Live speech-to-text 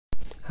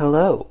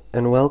Hello,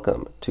 and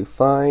welcome to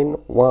Fine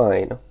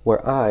Wine,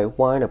 where I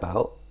whine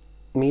about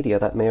media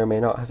that may or may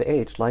not have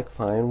aged like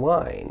fine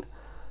wine.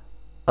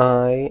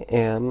 I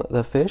am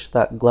the fish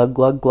that glug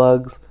glug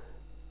glugs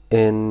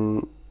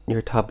in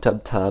your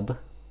tub,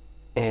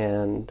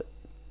 and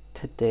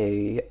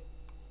today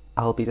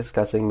I'll be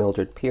discussing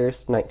Mildred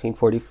Pierce,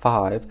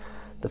 1945,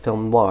 the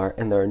film noir,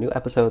 and there are new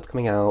episodes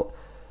coming out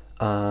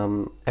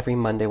every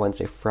Monday,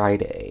 Wednesday,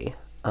 Friday.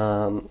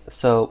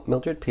 So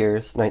Mildred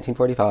Pierce,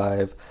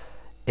 1945,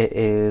 it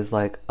is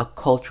like a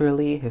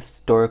culturally,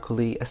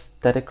 historically,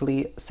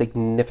 aesthetically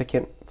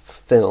significant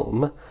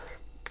film,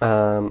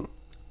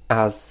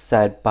 as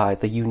said by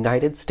the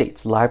United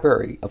States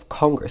Library of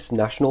Congress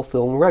National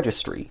Film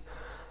Registry.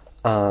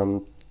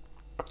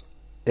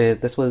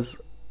 This was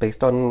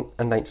based on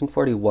a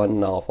 1941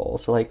 novel,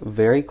 so like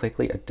very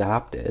quickly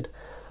adapted.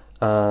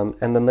 And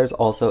then there's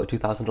also a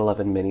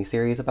 2011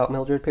 miniseries about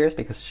Mildred Pierce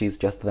because she's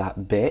just that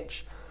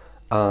bitch.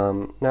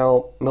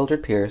 Now,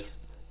 Mildred Pierce,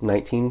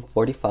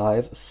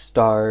 1945,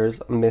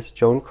 stars Miss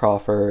Joan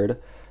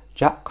Crawford,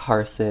 Jack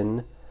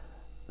Carson,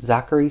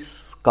 Zachary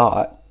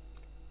Scott,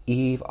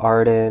 Eve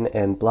Arden,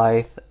 and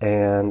Blythe,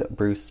 and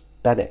Bruce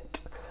Bennett.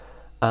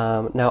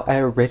 Now, I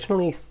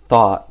originally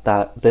thought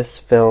that this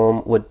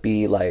film would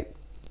be like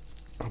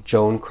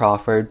Joan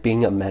Crawford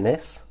being a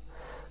menace,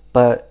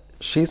 but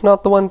she's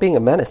not the one being a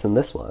menace in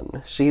this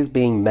one. She's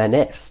being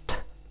menaced.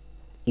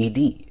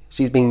 ED.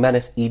 She's being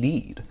menaced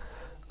ED'd.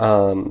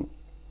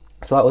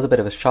 So that was a bit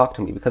of a shock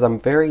to me because I'm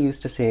very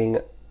used to seeing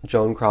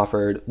Joan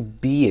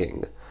Crawford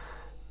being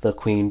the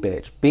queen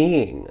bitch,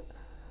 being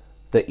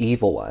the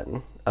evil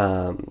one.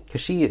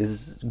 Because she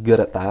is good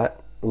at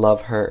that.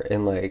 Love her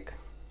in, like,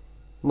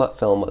 what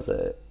film was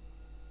it?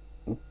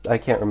 I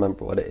can't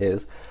remember what it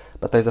is.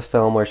 But there's a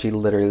film where she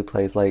literally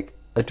plays, like,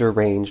 a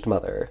deranged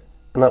mother.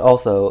 And that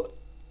also,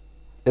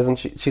 isn't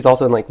she? She's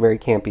also in, like, very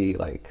campy,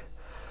 like,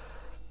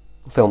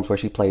 films where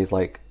she plays,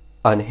 like,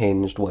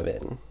 unhinged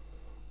women.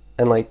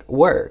 And, like,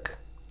 work.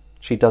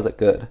 She does it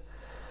good.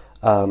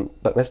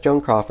 But Miss Joan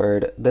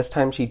Crawford, this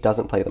time she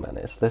doesn't play the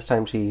menace. This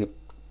time she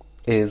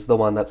is the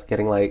one that's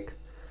getting, like,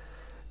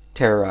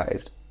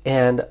 terrorized.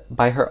 And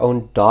by her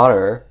own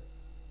daughter,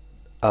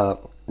 none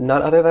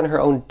other than her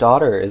own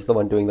daughter is the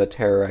one doing the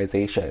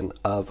terrorization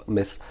of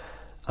Miss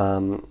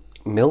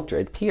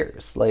Mildred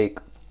Pierce. Like,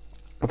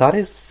 that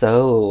is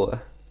so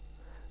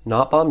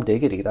not bomb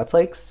diggity. That's,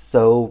 like,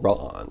 so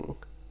wrong.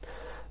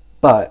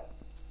 But,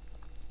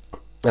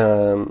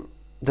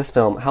 this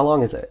film, how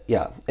long is it?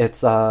 Yeah,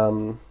 it's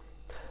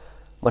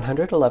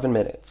 111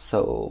 minutes,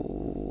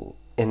 so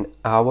an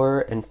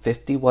hour and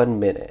 51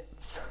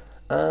 minutes.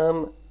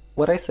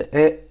 What I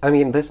say,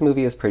 this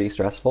movie is pretty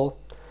stressful,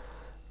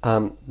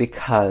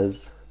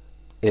 because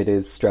it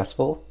is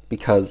stressful,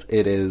 because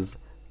it is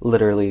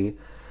literally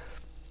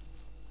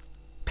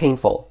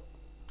painful.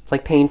 It's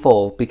like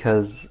painful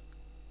because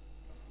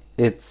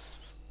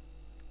it's,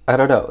 I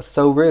don't know,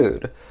 so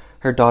rude.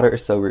 Her daughter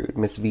is so rude,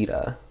 Miss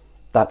Vida.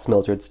 That's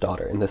Mildred's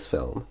daughter in this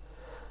film.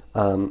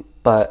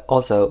 But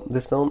also,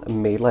 this film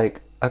made,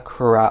 like, a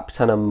crap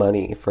ton of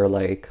money for,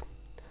 like,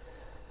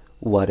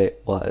 what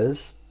it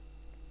was.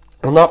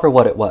 Well, not for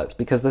what it was,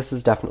 because this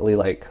is definitely,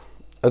 like,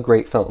 a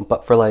great film,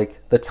 but for, like,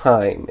 the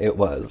time it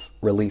was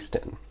released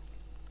in.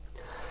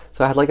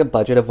 So it had, like, a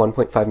budget of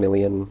 1.5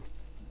 million,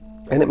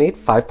 and it made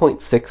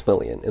 5.6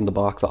 million in the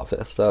box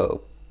office,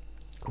 so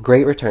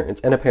great returns.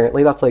 And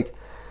apparently that's, like,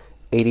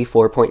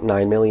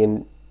 84.9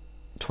 million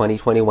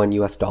 2021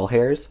 US doll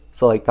hairs.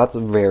 So, like, that's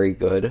very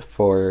good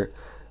for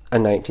a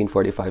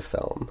 1945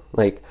 film.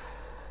 Like,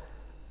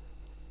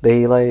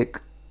 they,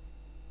 like,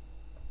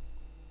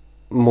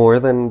 more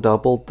than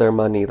doubled their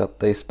money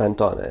that they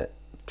spent on it.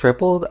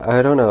 Tripled?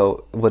 I don't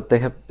know. Would they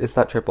have... Is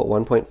that triple?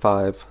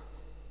 1.5?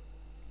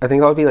 I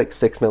think that would be, like,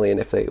 6 million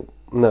if they...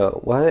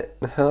 No. What?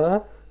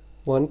 Huh?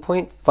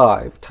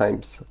 1.5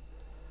 times...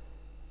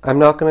 I'm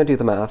not going to do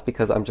the math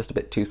because I'm just a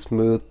bit too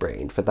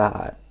smooth-brained for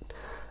that.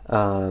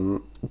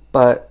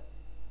 But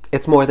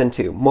it's more than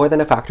 2, more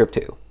than a factor of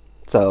 2.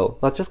 So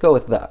let's just go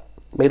with that.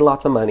 Made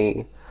lots of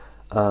money.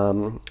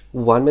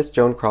 Won Miss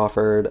Joan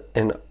Crawford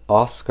an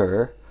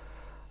Oscar.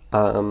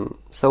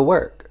 So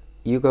work.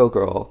 You go,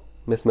 girl.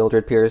 Miss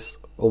Mildred Pierce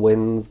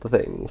wins the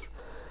things.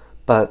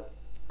 But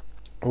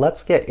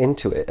let's get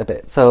into it a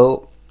bit.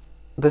 So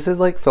this is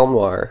like film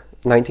noir,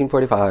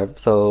 1945,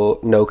 so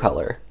no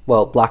color.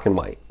 Well, black and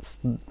white.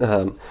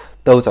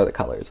 Those are the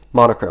colors.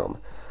 Monochrome.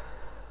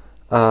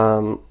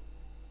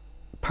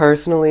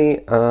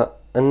 Personally,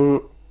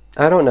 and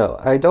I don't know,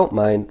 I don't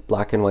mind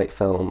black and white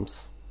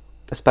films,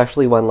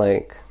 especially when,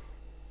 like,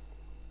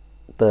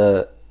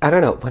 I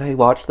don't know, when I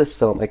watched this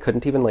film, I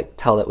couldn't even, like,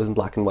 tell that it was in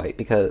black and white,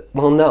 because,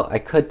 well, no, I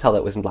could tell that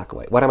it was in black and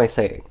white, what am I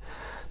saying?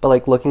 But,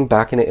 like, looking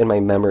back in it in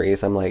my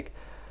memories, I'm like,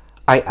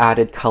 I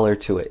added color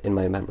to it in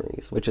my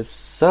memories, which is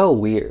so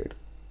weird.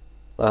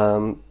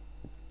 Do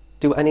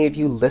any of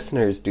you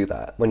listeners do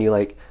that, when you,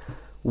 like,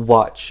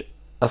 watch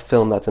a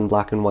film that's in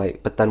black and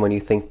white, but then when you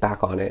think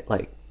back on it,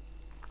 like,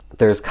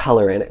 there's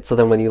color in it. So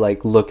then when you,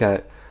 like, look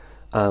at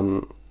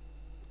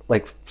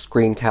like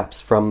screen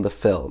caps from the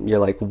film. You're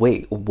like,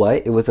 wait,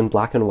 what? It was in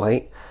black and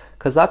white?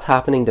 Because that's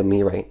happening to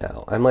me right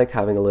now. I'm like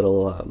having a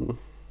little,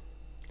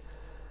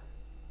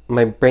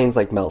 my brain's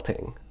like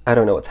melting. I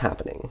don't know what's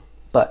happening.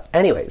 But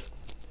anyways,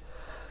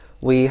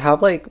 we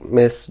have like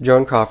Miss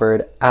Joan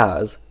Crawford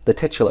as the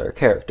titular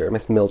character,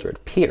 Miss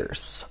Mildred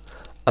Pierce.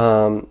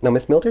 Now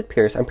Miss Mildred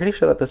Pierce, I'm pretty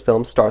sure that this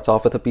film starts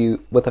off with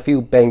a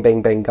few bang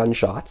bang bang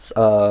gunshots.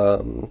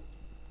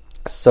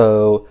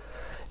 So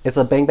it's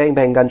a bang bang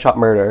bang gunshot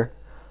murder.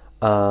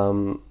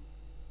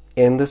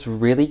 In this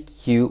really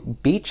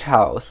cute beach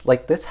house.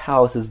 Like, this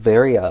house is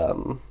very,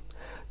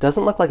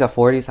 doesn't look like a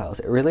 40s house.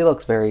 It really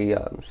looks very,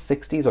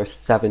 60s or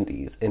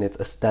 70s in its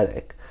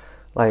aesthetic.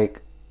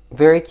 Like,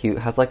 very cute.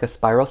 Has, like, a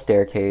spiral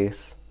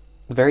staircase.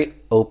 Very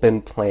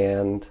open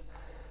planned.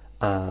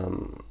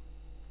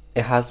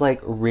 It has,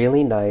 like,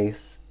 really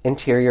nice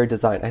interior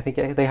design. I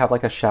think they have,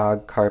 like, a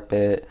shag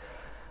carpet.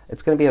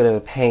 It's going to be a bit of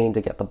a pain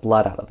to get the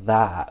blood out of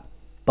that.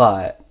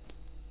 But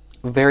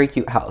very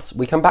cute house.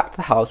 We come back to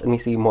the house and we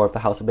see more of the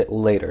house a bit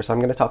later, so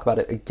I'm going to talk about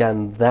it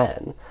again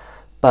then.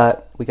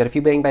 But we get a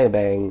few bang bang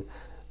bang.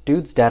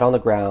 Dude's dead on the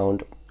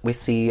ground. We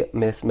see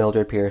Miss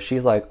Mildred Pierce.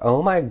 She's like,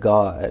 oh my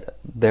god,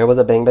 there was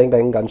a bang bang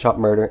bang gunshot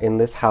murder in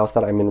this house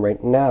that I'm in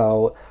right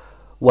now.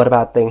 What a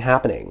bad thing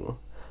happening.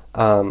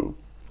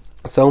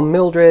 So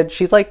Mildred,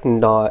 she's like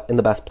not in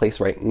the best place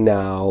right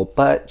now,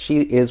 but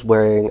she is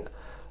wearing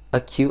a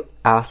cute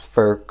ass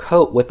fur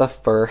coat with a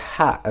fur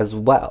hat as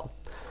well.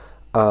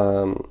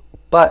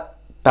 But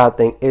bad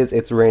thing is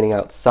it's raining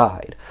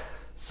outside.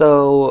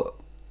 So,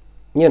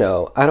 you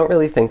know, I don't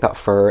really think that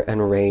fur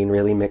and rain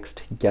really mix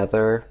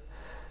together.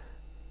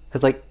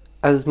 Because, like,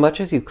 as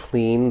much as you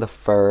clean the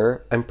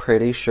fur, I'm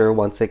pretty sure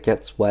once it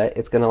gets wet,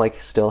 it's gonna,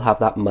 like, still have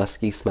that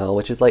musky smell,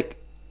 which is, like,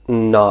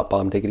 not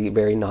bomb diggity,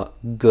 very not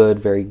good,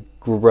 very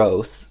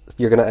gross.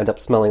 You're gonna end up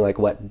smelling like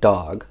wet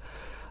dog.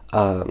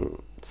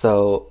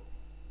 So,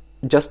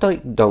 just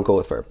don't go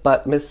with fur.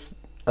 But Miss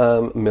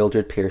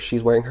Mildred Pierce,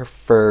 she's wearing her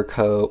fur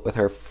coat with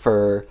her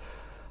fur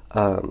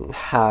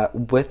hat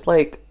with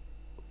like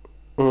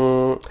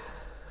I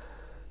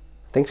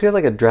think she has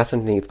like a dress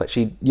underneath, but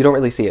you don't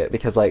really see it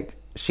because like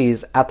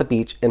she's at the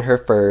beach in her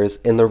furs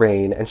in the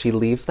rain, and she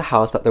leaves the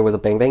house that there was a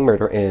bang bang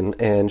murder in,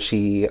 and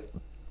she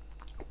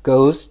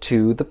goes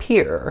to the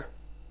pier.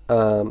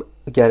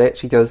 Get it?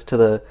 She goes to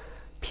the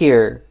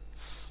pier.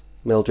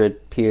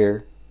 Mildred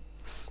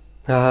Pierce.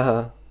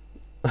 Oh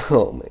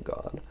my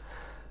god.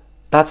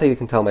 That's how you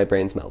can tell my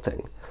brain's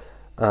melting.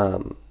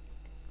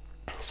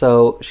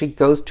 So she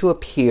goes to a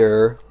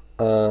pier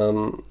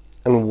and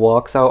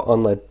walks out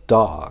on the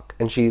dock,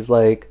 and she's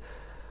like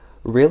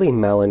really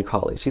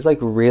melancholy. She's like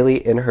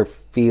really in her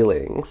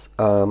feelings.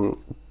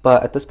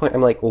 But at this point,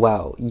 I'm like,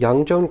 wow,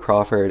 young Joan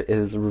Crawford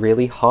is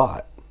really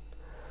hot.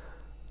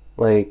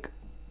 Like,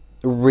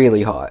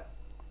 really hot.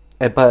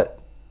 But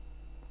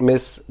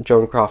Miss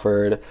Joan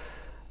Crawford,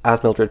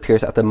 as Mildred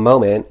Pierce at the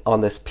moment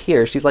on this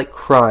pier, she's like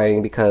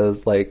crying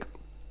because like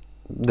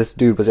this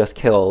dude was just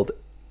killed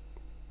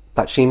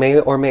that she may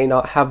or may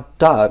not have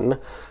done.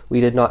 We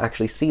did not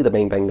actually see the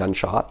bang bang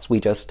gunshots. We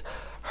just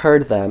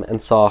heard them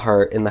and saw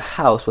her in the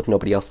house with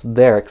nobody else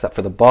there except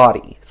for the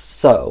body.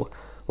 So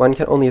one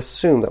can only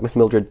assume that Miss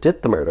Mildred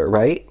did the murder,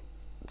 right?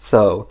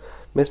 So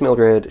Miss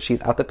Mildred,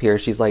 she's at the pier.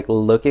 She's like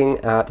looking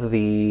at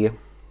the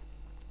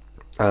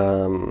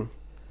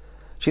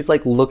she's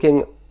like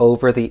looking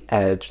over the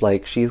edge,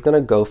 like she's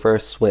gonna go for a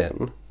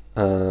swim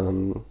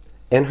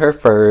in her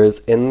furs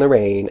in the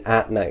rain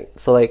at night.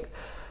 So like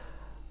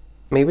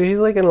maybe she's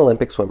like an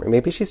Olympic swimmer.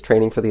 Maybe she's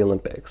training for the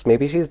Olympics.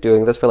 Maybe she's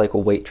doing this for like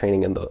weight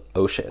training in the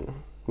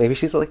ocean. Maybe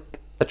she's like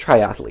a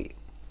triathlete.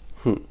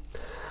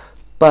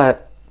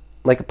 But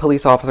like a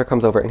police officer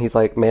comes over and he's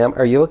like, ma'am,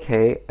 are you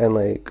okay? And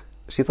like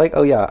she's like,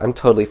 oh yeah, I'm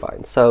totally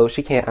fine. So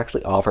she can't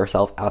actually off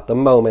herself at the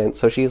moment.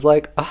 So she's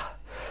like,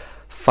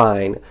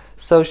 fine.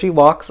 So she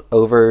walks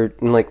over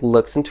and like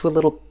looks into a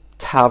little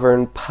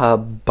tavern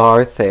pub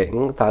bar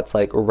thing that's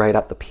like right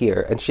at the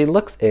pier, and she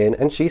looks in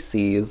and she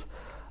sees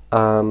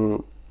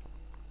another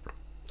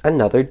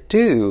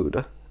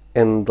dude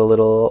in the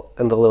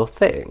little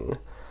thing.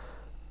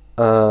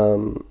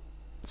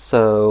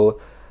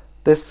 So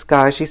this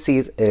guy she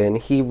sees in,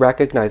 he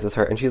recognizes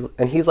her, and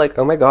he's like,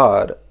 oh my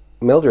god,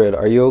 Mildred,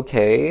 are you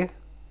okay?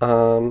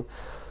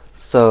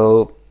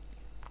 So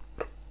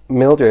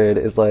Mildred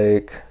is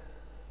like,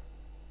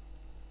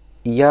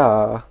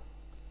 yeah,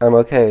 I'm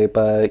okay,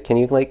 but can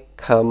you like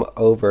come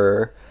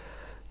over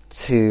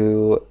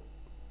to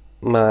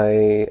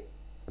the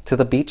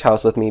beach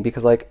house with me,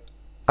 because like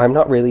I'm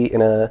not really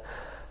in a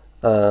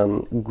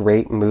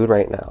great mood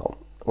right now.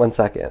 One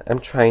second, I'm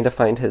trying to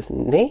find his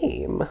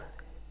name.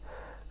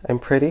 I'm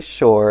pretty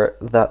sure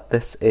that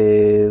this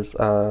is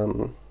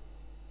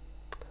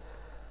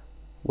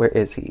where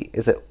is he?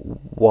 Is it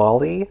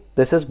Wally?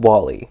 This is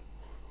Wally.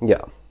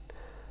 Yeah.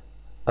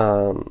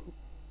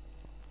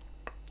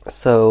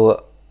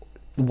 So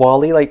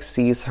Wally like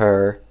sees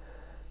her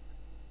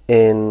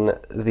in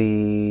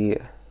the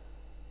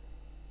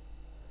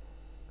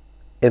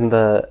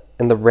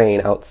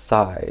rain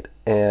outside,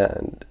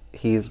 and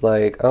he's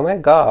like, oh my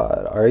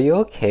god, are you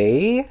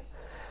okay?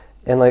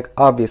 And like,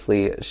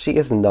 obviously, she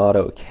is not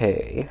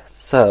okay.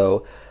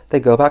 So they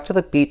go back to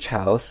the beach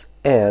house,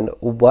 and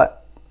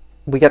what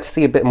we get to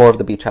see a bit more of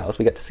the beach house.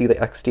 We get to see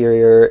the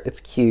exterior. It's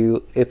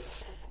cute.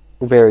 It's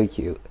very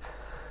cute.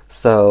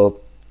 So,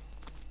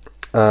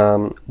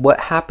 what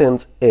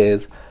happens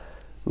is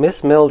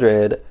Miss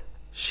Mildred,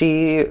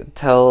 she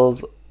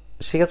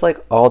gets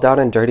like all down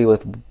and dirty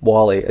with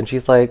Wally, and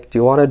she's like, do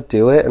you want to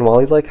do it? And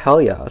Wally's like,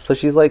 hell yeah. So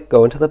she's like,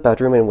 go into the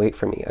bedroom and wait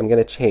for me. I'm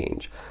gonna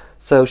change.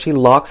 So she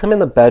locks him in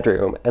the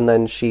bedroom, and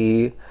then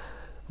she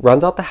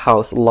runs out the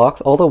house,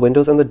 locks all the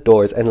windows and the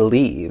doors, and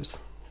leaves.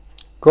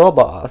 Girl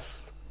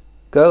boss.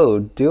 Go,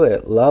 do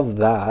it. Love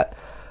that.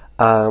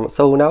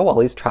 So now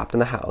Wally's trapped in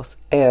the house,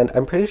 and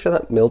I'm pretty sure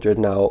that Mildred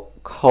now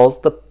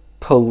calls the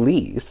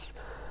police.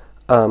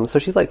 So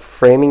she's like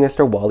framing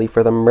Mr. Wally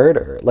for the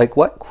murder. Like,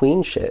 what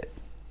queen shit?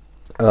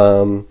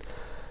 But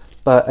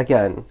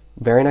again,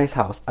 very nice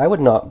house. I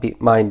would not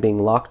mind being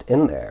locked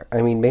in there.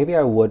 I mean, maybe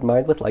I would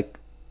mind with like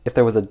if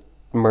there was a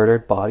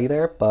murdered body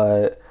there,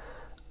 but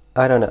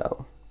I don't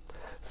know.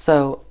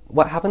 So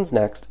what happens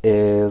next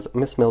is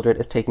Miss Mildred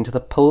is taken to the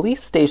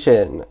police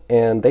station,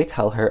 and they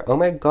tell her, oh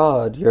my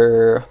god,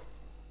 your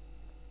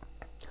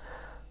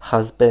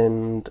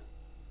husband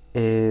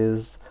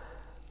is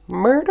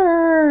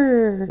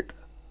murdered.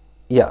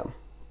 Yeah.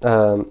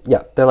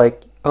 Yeah, they're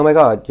like, oh my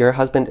god, your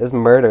husband is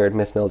murdered,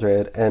 Miss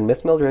Mildred. And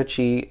Miss Mildred,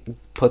 she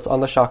puts on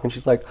the shock and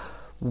she's like,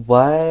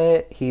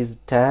 what? He's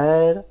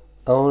dead?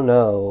 Oh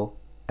no.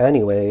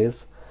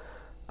 Anyways,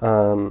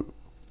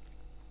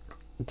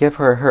 give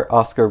her her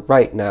Oscar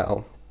right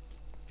now.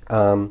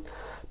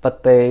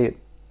 But the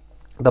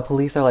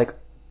police are like,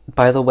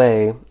 by the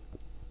way,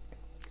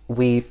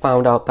 we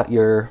found out that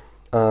your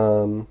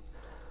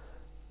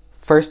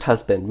first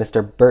husband,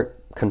 Mr. Burt,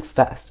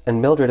 confessed.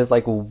 And Mildred is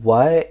like,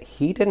 what?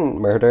 He didn't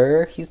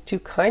murder. He's too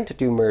kind to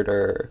do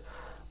murder.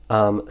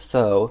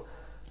 So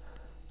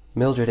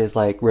Mildred is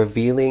like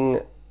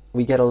revealing,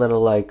 we get a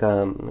little like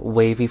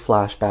wavy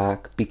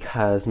flashback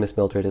because Miss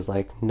Mildred is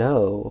like,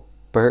 no,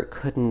 Burt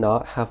could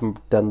not have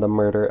done the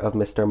murder of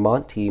Mr.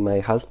 Monty, my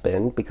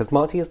husband, because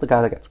Monty is the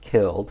guy that gets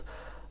killed,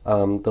 the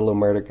little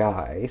murder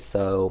guy.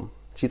 So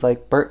she's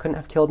like, Burt couldn't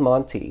have killed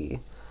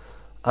Monty.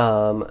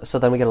 So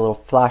then we get a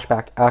little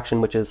flashback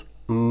action, which is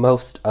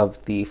most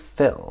of the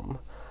film.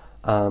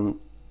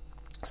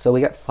 So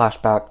we get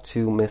flashback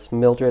to Miss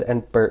Mildred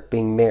and Burt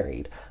being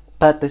married.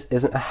 But this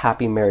isn't a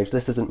happy marriage.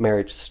 This isn't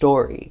Marriage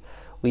Story.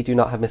 We do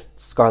not have Miss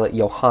Scarlett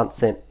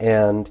Johansson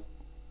and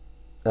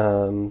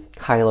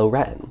Kylo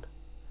Ren.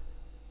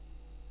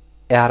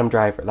 Adam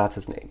Driver, that's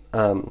his name.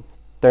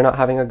 They're not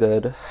having a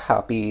good,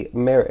 happy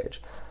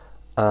marriage.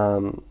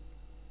 And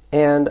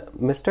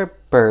Mr.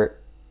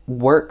 Burt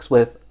works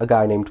with a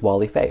guy named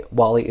Wally Fay.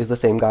 Wally is the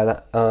same guy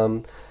that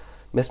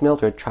Miss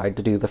Mildred tried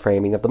to do the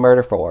framing of the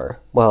murder for.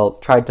 Well,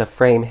 tried to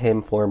frame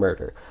him for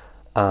murder.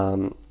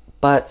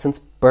 But since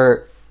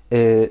Burt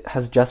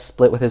has just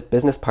split with his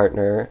business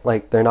partner,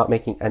 like, they're not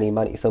making any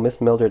money. So Miss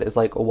Mildred is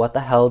like, what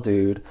the hell,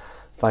 dude?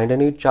 Find a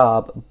new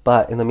job.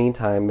 But in the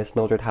meantime, Miss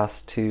Mildred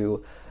has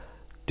to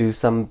do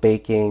some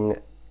baking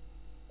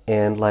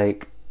and,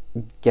 like,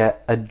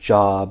 get a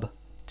job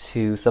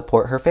to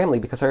support her family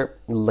because her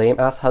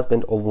lame-ass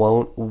husband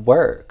won't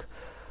work.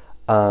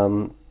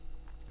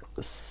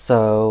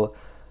 So,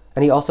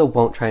 and he also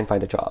won't try and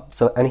find a job.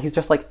 So, and he's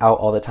just like out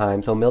all the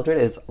time. So Mildred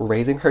is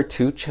raising her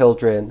two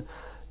children,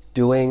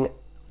 doing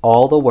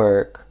all the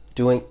work,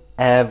 doing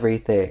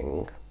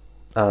everything.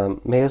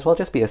 May as well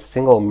just be a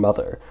single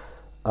mother.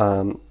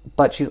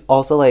 But she's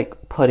also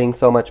like putting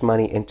so much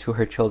money into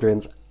her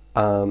children's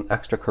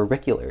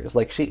extracurriculars.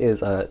 Like, she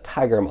is a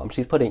tiger mom.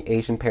 She's putting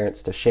Asian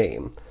parents to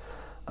shame.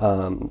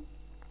 And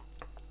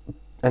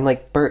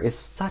like, Bert is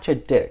such a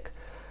dick.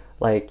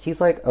 Like, he's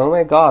like, oh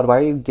my god, why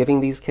are you giving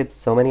these kids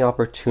so many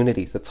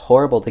opportunities? It's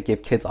horrible to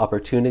give kids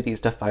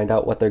opportunities to find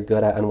out what they're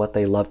good at and what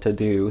they love to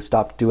do.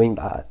 Stop doing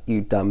that,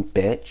 you dumb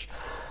bitch.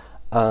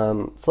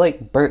 So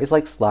like, Bert is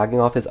like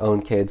slagging off his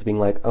own kids, being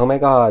like, oh my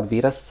god,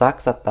 Vita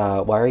sucks at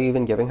that. Why are you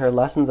even giving her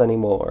lessons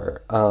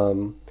anymore?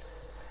 And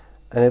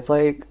it's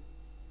like,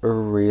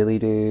 really,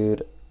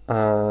 dude?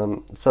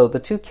 So the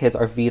two kids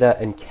are Vita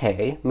and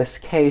Kay. Miss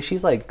Kay,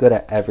 she's like good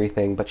at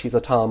everything, but she's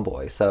a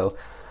tomboy, so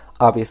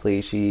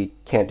obviously she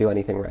can't do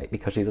anything right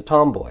because she's a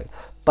tomboy.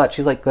 But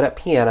she's like good at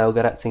piano,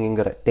 good at singing,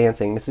 good at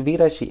dancing. Miss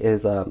Vita, she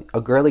is a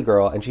girly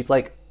girl, and she's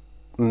like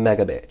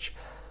mega bitch.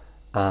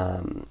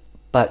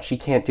 But she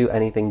can't do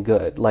anything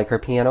good. Like, her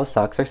piano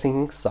sucks, her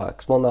singing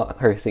sucks. Well, not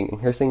her singing.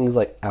 Her singing's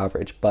like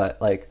average,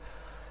 but like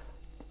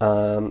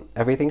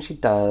everything she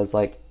does,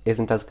 like,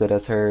 isn't as good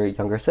as her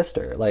younger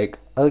sister. Like,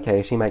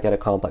 okay, she might get a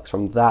complex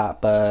from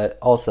that, but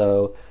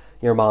also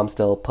your mom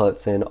still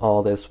puts in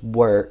all this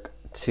work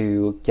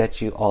to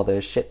get you all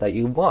this shit that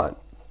you want.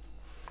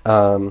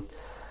 So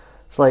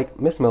like,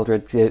 Miss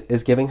Mildred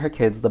is giving her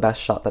kids the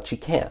best shot that she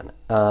can.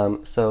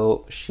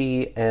 So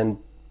she and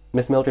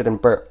Miss Mildred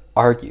and Bert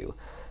argue,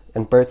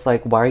 and Bert's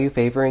like, why are you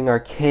favoring our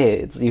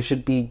kids? You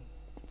should be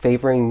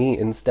favoring me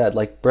instead.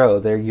 Like, bro,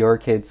 they're your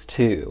kids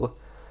too.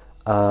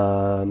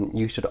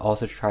 You should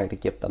also try to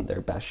give them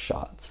their best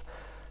shots.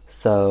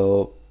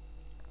 So,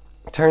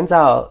 turns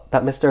out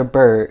that Mr.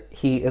 Burt,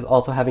 he is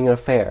also having an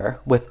affair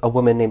with a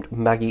woman named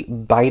Maggie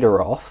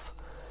Biederoff.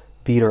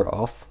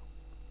 Biederoff.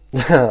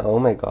 Oh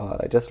my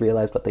god, I just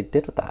realized what they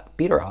did with that.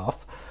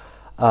 Biederoff.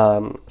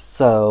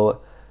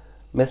 So,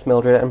 Miss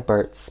Mildred and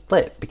Bert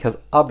split because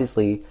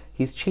obviously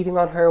he's cheating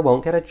on her,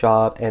 won't get a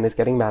job, and is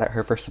getting mad at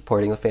her for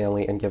supporting the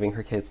family and giving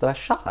her kids the best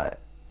shot.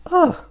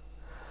 Ugh.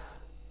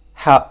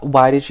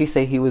 Why did she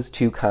say he was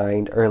too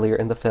kind earlier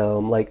in the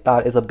film? Like,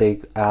 that is a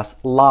big ass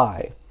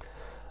lie.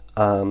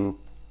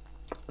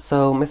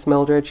 So Miss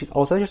Mildred, she's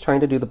also just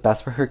trying to do the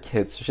best for her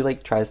kids. So she,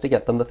 like, tries to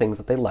get them the things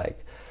that they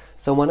like.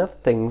 So one of the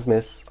things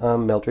Miss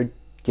Mildred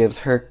gives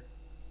her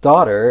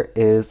daughter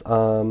is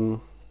a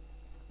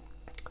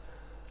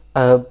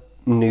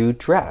new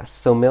dress.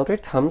 So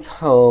Mildred comes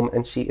home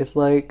and she is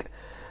like,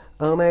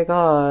 oh my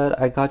god,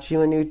 I got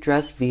you a new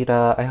dress,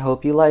 Vita. I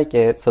hope you like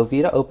it. So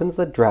Vita opens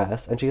the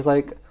dress and she's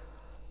like,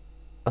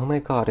 oh my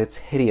god, it's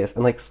hideous.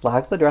 And like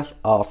slags the dress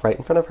off right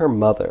in front of her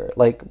mother.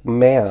 Like,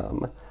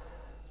 ma'am,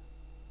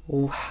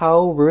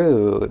 how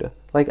rude.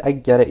 Like, I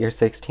get it, you're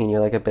 16, you're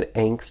like a bit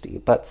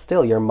angsty, but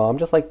still, your mom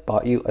just like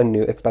bought you a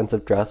new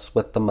expensive dress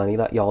with the money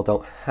that y'all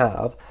don't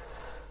have.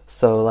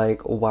 So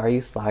like, why are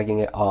you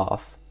slagging it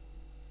off?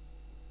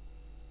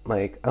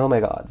 Like, oh my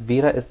god,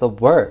 Vita is the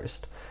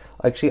worst.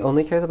 Like, she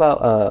only cares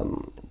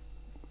about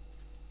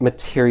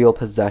material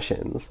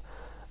possessions,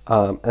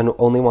 and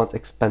only wants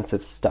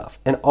expensive stuff.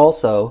 And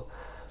also,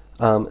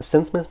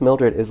 since Miss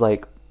Mildred is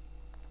like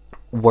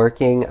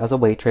working as a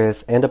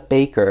waitress and a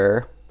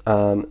baker,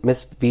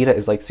 Miss Vita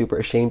is like super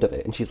ashamed of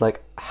it, and she's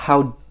like,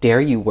 how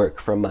dare you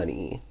work for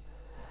money?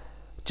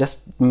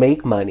 Just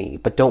make money,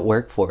 but don't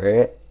work for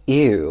it.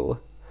 Ew.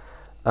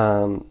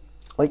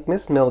 Like,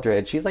 Miss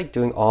Mildred, she's like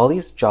doing all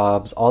these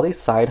jobs, all these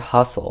side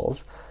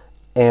hustles,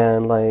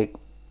 and like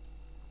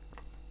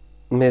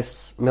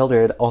Miss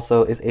Mildred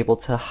also is able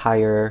to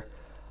hire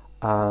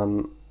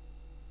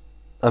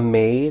a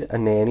maid, a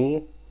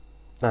nanny,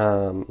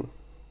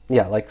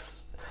 yeah, like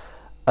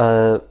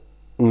a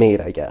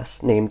maid, I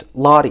guess, named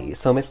Lottie.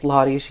 So Miss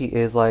Lottie, she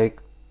is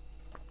like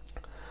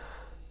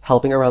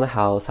helping around the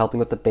house, helping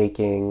with the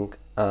baking,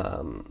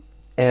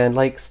 and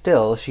like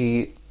still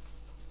she,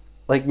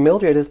 like,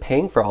 Mildred is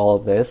paying for all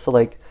of this, so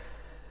like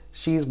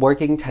she's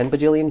working 10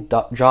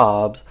 bajillion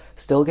jobs,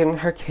 still giving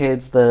her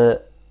kids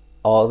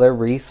all their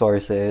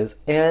resources,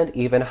 and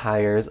even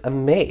hires a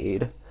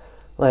maid.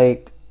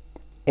 Like,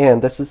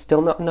 and this is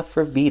still not enough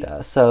for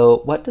Vita.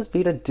 So what does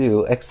Vita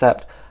do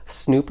except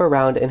snoop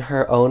around in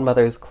her own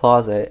mother's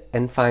closet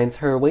and finds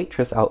her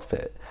waitress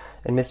outfit?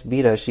 And Miss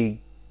Vita,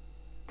 she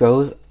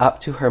goes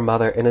up to her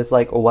mother and is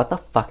like, what the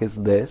fuck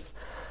is this?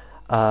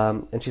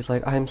 And she's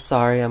like, I'm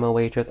sorry, I'm a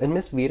waitress. And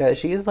Miss Vita,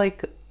 she is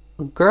like,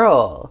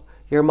 girl,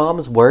 your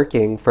mom's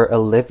working for a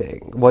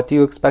living. What do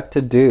you expect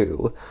to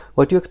do?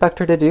 What do you expect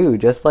her to do?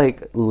 Just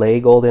like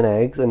lay golden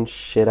eggs and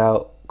shit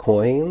out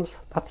coins?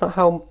 That's not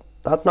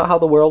how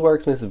the world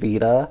works, Miss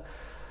Vita.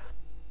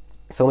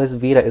 So Miss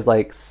Vita is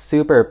like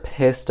super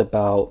pissed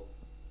about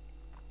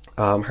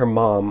her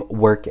mom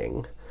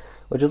working,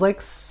 which is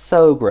like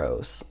so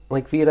gross.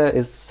 Like, Vita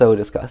is so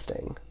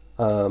disgusting.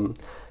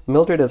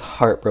 Mildred is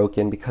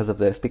heartbroken because of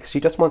this, because she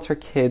just wants her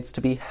kids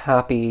to be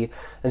happy,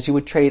 and she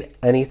would trade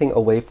anything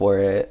away for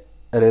it.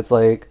 And it's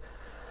like,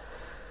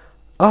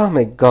 oh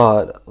my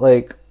god,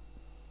 like,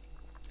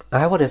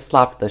 I would have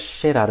slapped the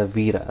shit out of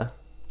Vita.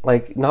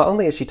 Like, not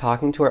only is she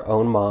talking to her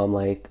own mom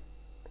like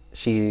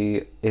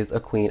she is a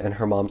queen and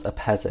her mom's a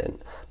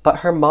peasant,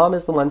 but her mom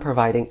is the one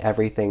providing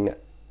everything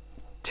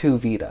to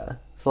Vita.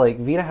 So like,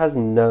 Vita has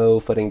no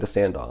footing to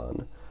stand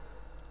on.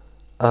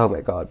 Oh my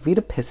god,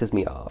 Vita pisses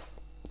me off.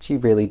 She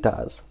really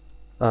does.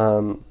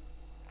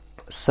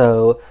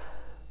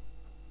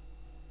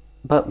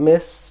 But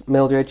Miss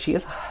Mildred, she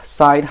is a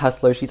side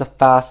hustler. She's a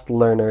fast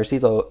learner.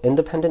 She's an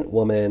independent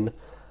woman.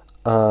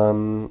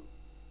 And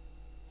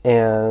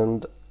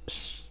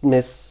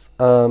Miss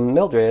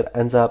Mildred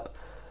ends up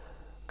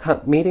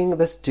meeting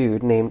this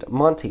dude named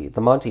Monty, the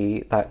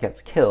Monty that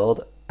gets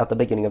killed at the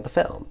beginning of the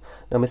film.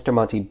 Now, Mr.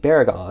 Monty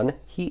Barragon,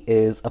 he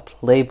is a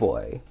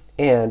playboy,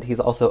 and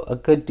he's also a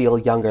good deal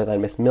younger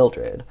than Miss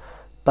Mildred,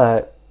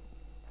 but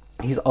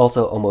he's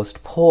also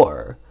almost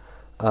poor.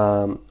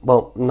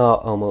 Well,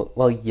 not almost.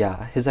 Well,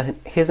 yeah,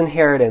 his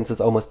inheritance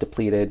is almost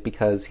depleted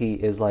because he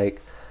is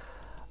like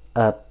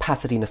a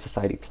Pasadena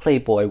Society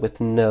playboy with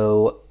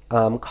no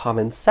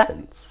common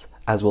sense,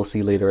 as we'll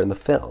see later in the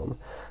film.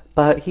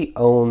 But he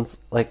owns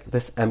like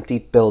this empty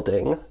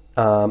building,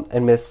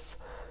 and Miss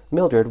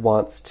Mildred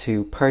wants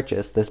to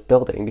purchase this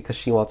building because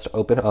she wants to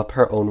open up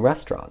her own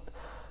restaurant,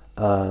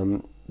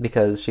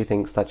 because she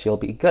thinks that she'll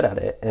be good at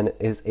it and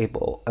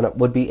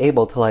would be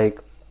able to like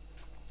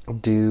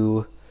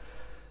do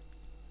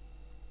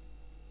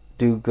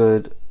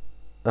good,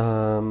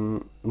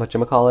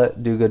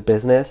 do good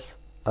business.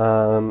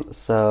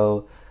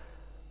 So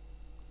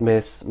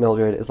Miss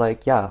Mildred is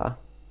like, yeah,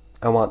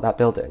 I want that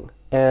building.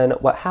 And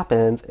what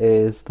happens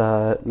is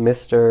that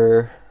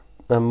Mr.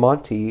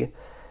 Monty,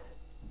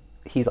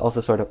 he's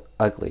also sort of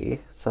ugly,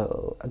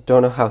 so I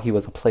don't know how he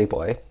was a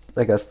playboy.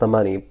 I guess the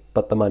money,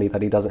 but the money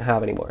that he doesn't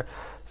have anymore.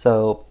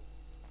 So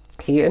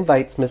he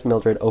invites Miss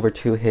Mildred over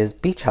to his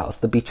beach house.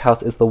 The beach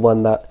house is the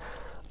one that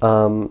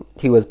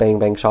he was bang,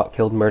 bang, shot,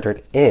 killed,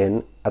 murdered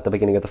in at the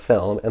beginning of the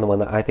film, and the one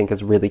that I think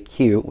is really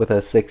cute with a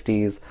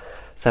 60s,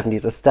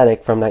 70s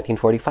aesthetic from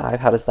 1945.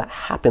 How does that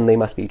happen? They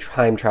must be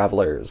time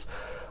travelers.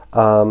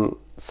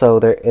 So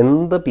they're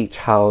in the beach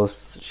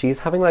house. She's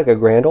having like a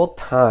grand old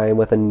time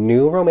with a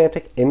new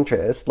romantic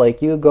interest.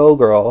 Like, you go,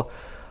 girl.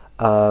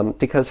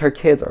 Because her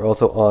kids are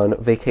also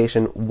on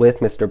vacation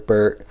with Mr.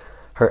 Burt,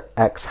 her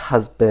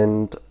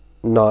ex-husband,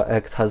 not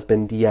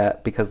ex-husband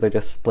yet because they're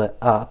just split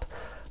up.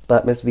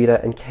 But Miss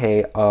Vida and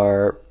Kay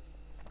are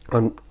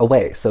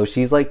away. So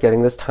she's like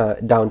getting this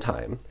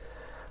downtime.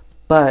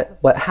 But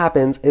what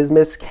happens is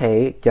Miss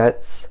Kay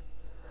gets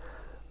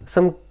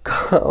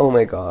oh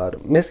my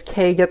god. Miss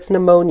Kay gets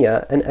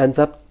pneumonia and ends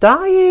up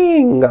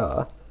dying.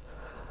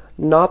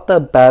 Not the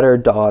better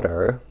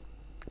daughter.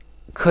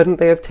 Couldn't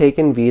they have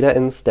taken Vida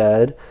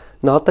instead?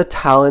 Not the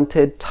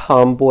talented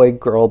tomboy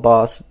girl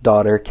boss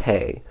daughter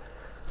Kay.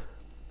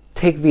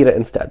 Take Vida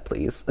instead,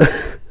 please.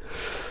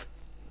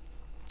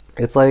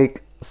 It's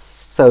like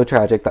so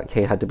tragic that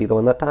Kay had to be the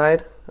one that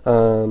died.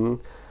 And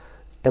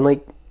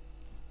like,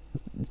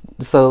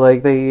 so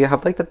like they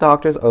have like the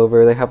doctors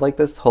over, they have like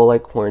this whole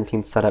like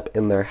quarantine set up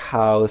in their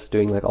house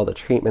doing like all the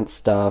treatment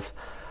stuff.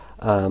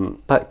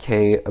 But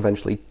Kay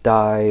eventually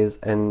dies,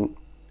 and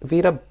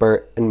Vida,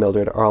 Bert, and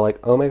Mildred are all like,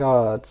 oh my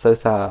god, so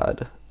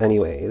sad.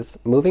 Anyways,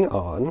 moving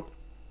on.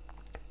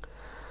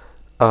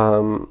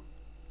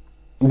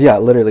 Yeah,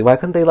 literally, why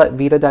couldn't they let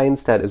Vida die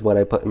instead is what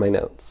I put in my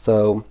notes.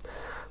 So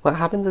what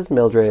happens is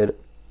Mildred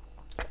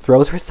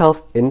throws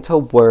herself into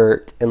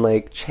work and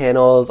like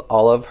channels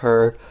all of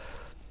her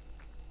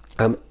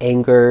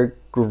anger,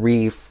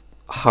 grief,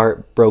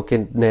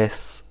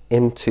 heartbrokenness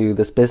into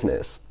this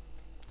business.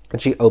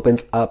 And she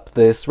opens up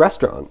this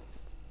restaurant.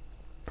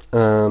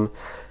 And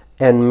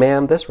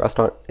ma'am, this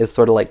restaurant is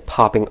sort of like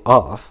popping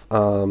off.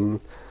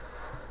 And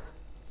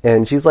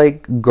she's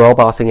like girl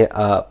bossing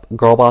up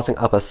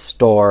a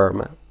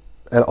storm,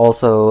 and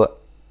also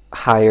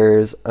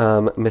hires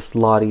Miss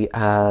Lottie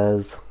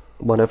as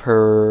one of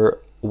her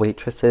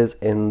waitresses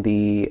in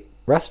the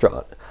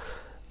restaurant.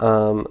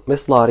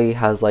 Miss Lottie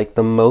has like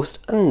the most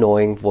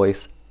annoying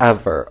voice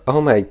ever.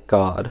 Oh my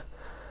god.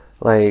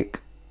 Like,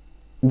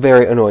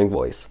 very annoying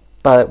voice.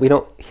 But we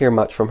don't hear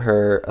much from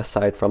her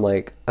aside from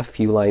like a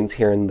few lines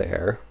here and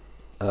there.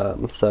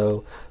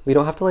 So we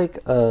don't have to like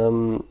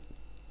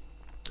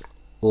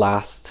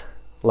last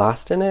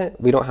in it.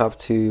 We don't have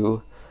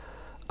to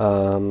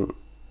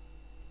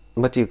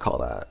what do you call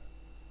that?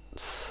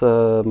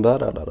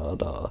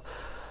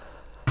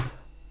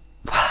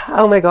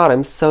 Oh my god,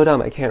 I'm so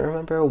dumb. I can't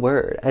remember a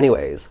word.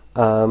 Anyways,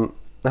 I'm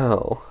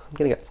gonna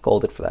get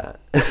scolded for that.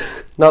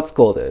 Not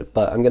scolded,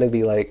 but I'm gonna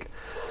be like,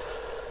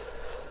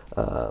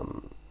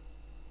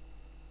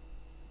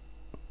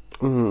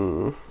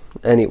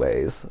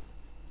 anyways,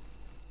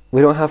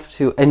 we don't have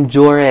to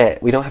endure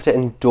it. We don't have to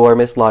endure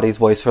Miss Lottie's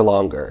voice for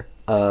longer.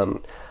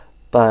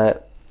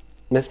 But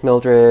Miss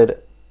Mildred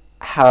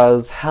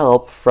has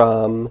help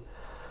from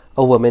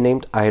a woman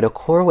named Ida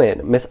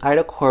Corwin. Miss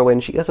Ida Corwin,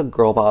 she is a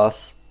girl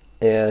boss,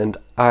 and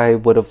I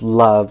would have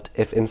loved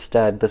if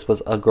instead this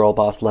was a girl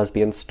boss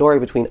lesbian story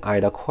between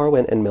Ida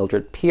Corwin and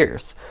Mildred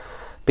Pierce,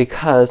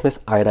 because Miss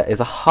Ida is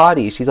a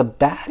hottie. She's a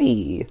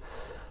baddie.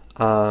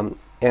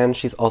 And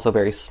she's also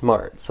very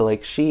smart. So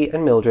like she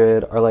and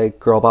Mildred are like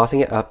girl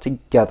bossing it up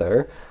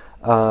together.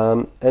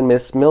 And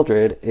Miss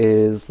Mildred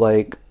is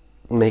like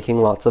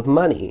making lots of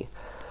money.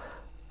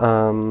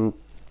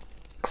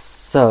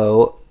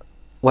 So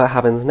what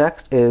happens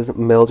next is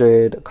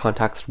Mildred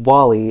contacts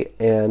Wally,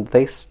 and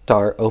they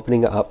start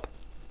opening up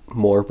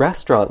more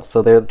restaurants.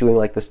 So they're doing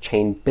like this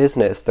chain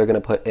business. They're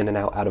going to put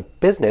In-N-Out out of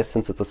business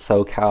since it's a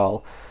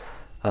SoCal,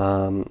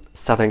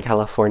 Southern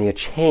California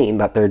chain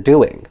that they're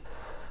doing.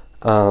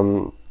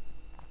 So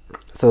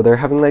they're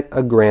having like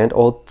a grand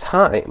old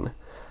time.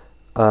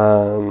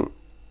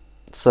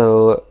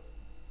 So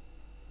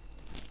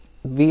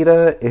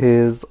Vida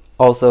is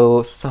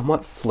also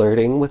somewhat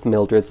flirting with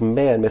Mildred's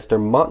man, Mr.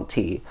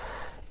 Monty.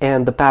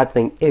 And the bad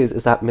thing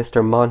is that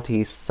Mr.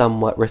 Monty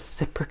somewhat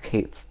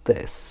reciprocates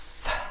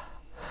this.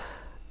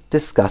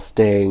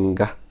 Disgusting.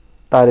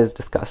 That is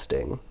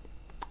disgusting.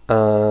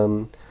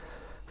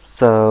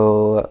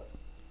 So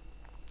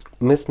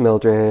Miss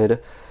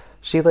Mildred,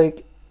 she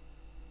like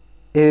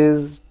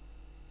is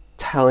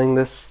telling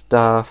this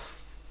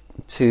stuff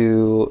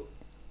to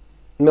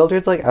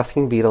Mildred's like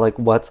asking Vida like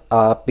what's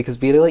up, because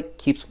Vida like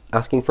keeps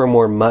asking for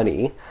more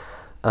money.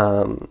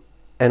 And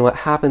what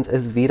happens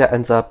is Vida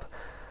ends up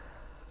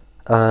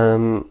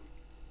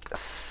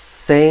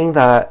saying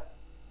that,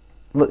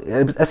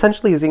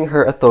 essentially using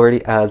her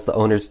authority as the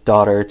owner's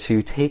daughter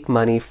to take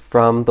money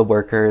from the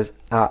workers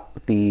at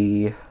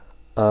the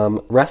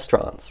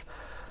restaurants.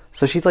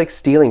 So she's like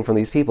stealing from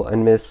these people,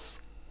 and Miss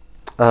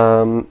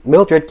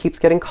Mildred keeps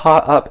getting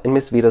caught up in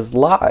Miss Vita's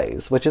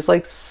lies, which is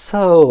like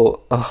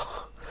so. Ugh.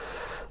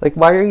 Like,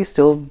 why are you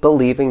still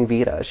believing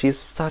Vita? She's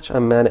such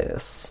a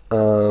menace.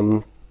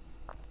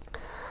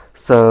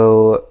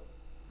 So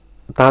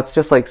that's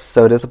just like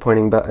so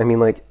disappointing. But I mean,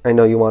 like, I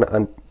know you want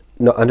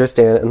to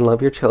understand and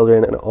love your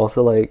children, and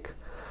also like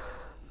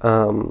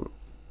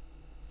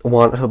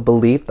want to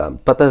believe them.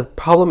 But the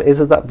problem is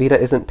that Vita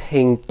isn't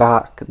paying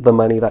back the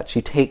money that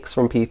she takes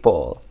from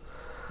people.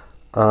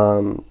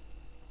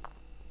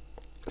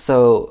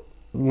 So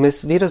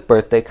Miss Vita's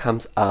birthday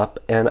comes up,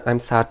 and I'm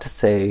sad to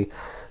say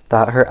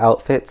that her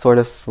outfit sort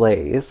of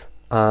slays.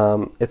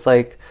 It's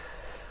like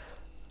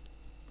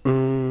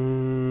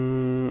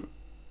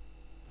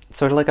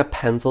sort of like a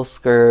pencil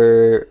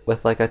skirt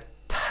with like a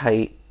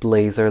tight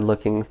blazer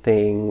looking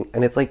thing,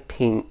 and it's like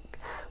pink.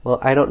 Well,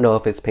 I don't know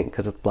if it's pink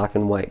because it's black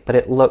and white, but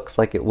it looks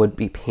like it would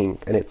be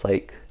pink, and it's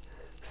like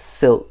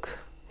silk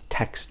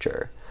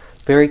texture.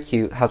 Very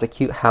cute. Has a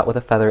cute hat with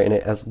a feather in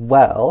it as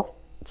well.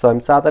 So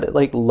I'm sad that it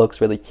like looks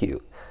really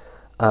cute.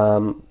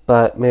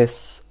 But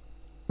Miss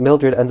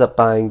Mildred ends up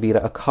buying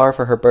Vita a car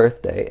for her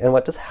birthday, and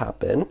what does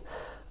happen?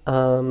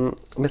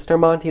 Mr.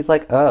 Monty's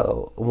like,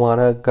 oh,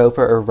 wanna go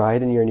for a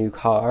ride in your new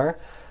car?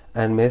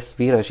 And Miss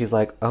Vita, she's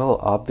like, oh,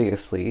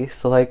 obviously.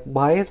 So, like,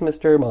 why is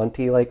Mr.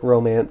 Monty, like,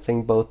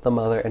 romancing both the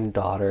mother and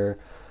daughter?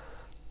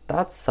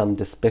 That's some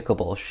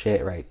despicable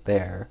shit right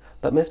there.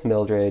 But Miss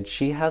Mildred,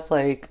 she has,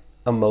 like,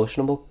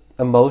 emotional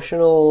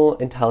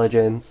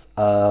intelligence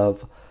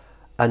of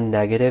a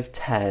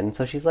 -10.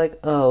 So she's like,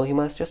 oh, he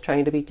must just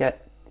trying to be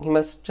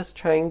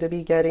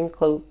getting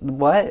close.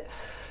 What?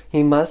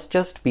 He must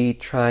just be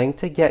trying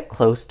to get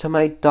close to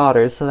my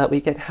daughter so that we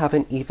can have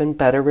an even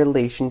better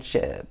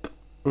relationship.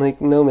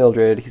 Like, no,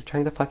 Mildred, he's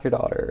trying to fuck your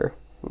daughter.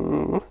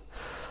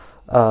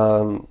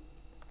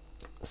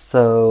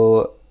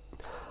 So,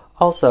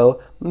 also,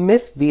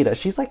 Miss Vita,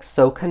 she's like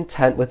so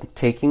content with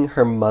taking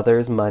her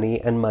mother's money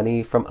and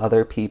money from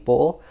other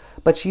people,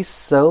 but she's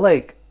so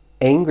like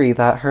angry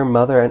that her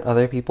mother and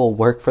other people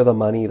work for the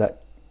money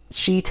that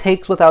she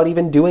takes without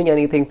even doing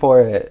anything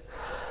for it.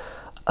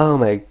 Oh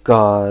my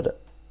god.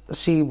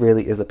 She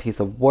really is a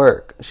piece of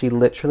work. She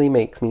literally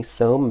makes me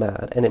so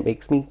mad, and it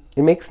makes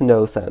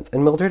no sense.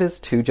 And Mildred is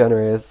too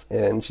generous,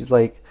 and she's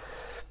like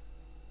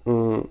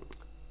too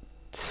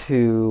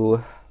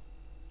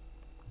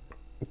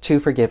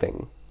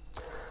forgiving.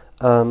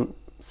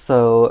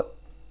 So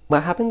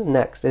what happens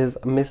next is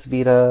Miss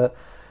Vita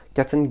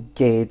gets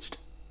engaged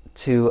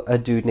to a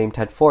dude named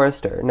Ted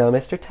Forrester. Now,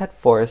 Mr. Ted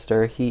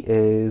Forrester, he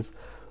is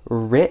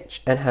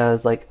rich and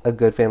has like a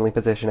good family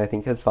position. I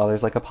think his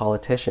father's like a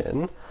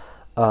politician.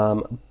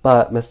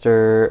 But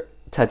Mr.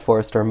 Ted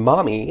Forrester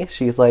mommy,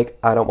 she's like,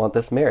 I don't want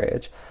this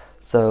marriage.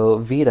 So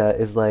Vita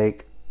is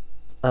like,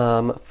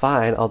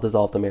 fine, I'll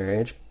dissolve the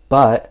marriage,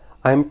 but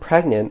I'm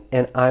pregnant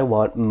and I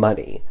want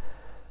money.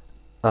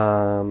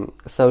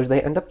 So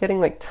they end up getting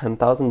like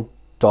 10,000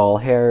 doll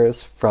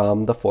hairs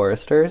from the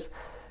Forresters.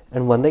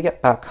 And when they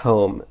get back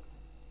home,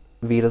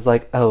 Vita's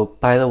like, oh,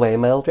 by the way,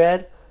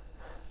 Mildred,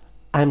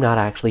 I'm not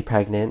actually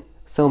pregnant.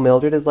 So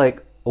Mildred is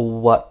like,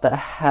 what the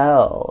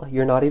hell?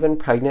 You're not even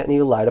pregnant and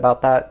you lied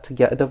about that to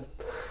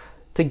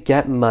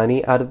get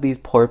money out of these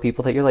poor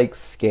people that you're like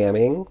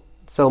scamming?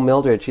 So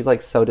Mildred, she's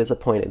like so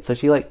disappointed. So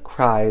she like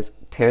cries,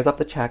 tears up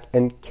the check,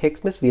 and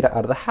kicks Miss Vita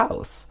out of the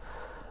house.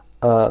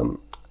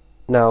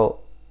 Now,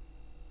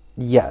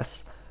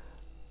 yes,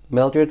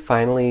 Mildred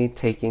finally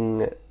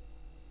doing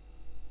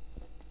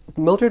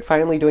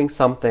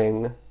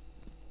something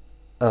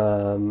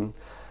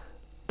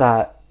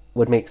that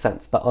would make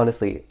sense. But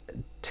honestly,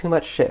 too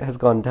much shit has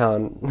gone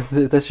down.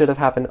 This should have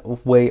happened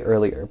way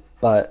earlier.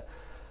 But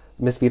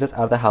Miss Vita's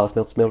out of the house.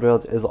 Miss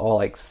Mildred is all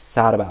like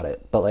sad about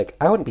it. But like,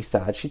 I wouldn't be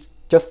sad. She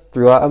just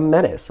threw out a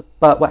menace.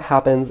 But what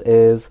happens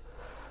is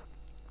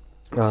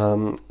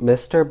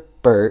Mr.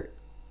 Burt,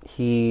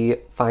 he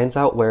finds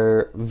out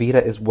where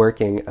Vita is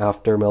working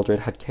after Mildred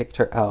had kicked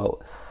her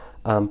out.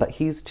 But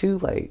he's too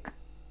like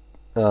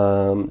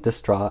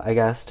distraught, I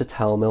guess, to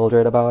tell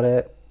Mildred about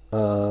it.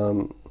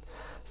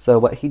 So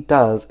what he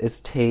does is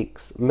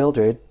takes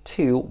Mildred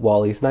to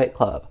Wally's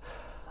nightclub.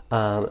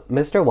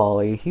 Mr.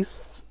 Wally,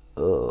 he's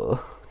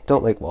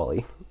don't like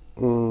Wally.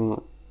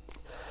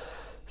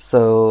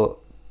 So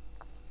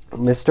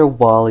Mr.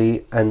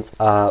 Wally ended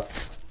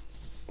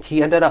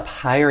up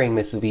hiring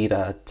Miss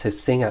Vita to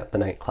sing at the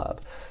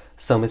nightclub.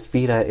 So Miss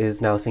Vita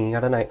is now singing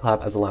at a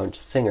nightclub as a lounge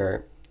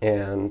singer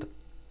and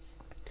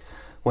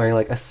wearing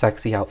like a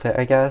sexy outfit,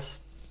 I guess.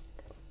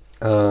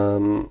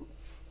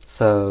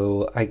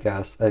 So I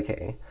guess,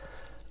 okay.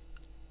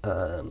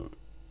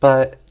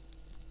 But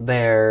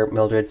there,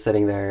 Mildred's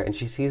sitting there and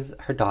she sees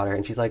her daughter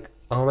and she's like,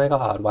 oh my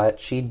god,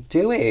 what's she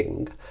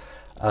doing?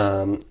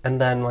 And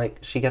then like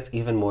she gets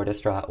even more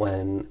distraught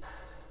when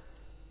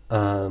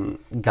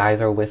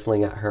guys are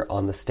whistling at her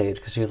on the stage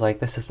because she was like,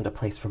 this isn't a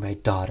place for my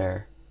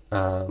daughter.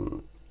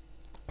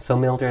 So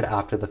Mildred,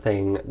 after the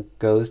thing,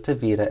 goes to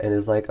Vita and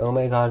is like, oh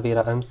my god,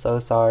 Vita, I'm so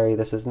sorry.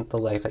 This isn't the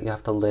life that you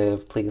have to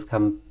live. Please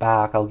come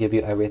back. I'll give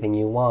you everything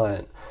you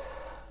want.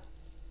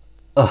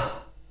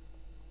 Ugh.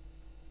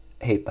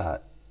 hate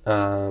that.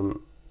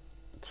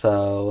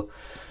 So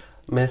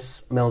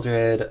Miss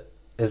Mildred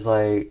is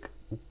like,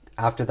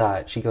 after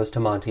that, she goes to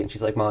Monty and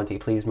she's like, Monty,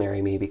 please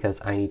marry me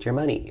because I need your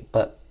money.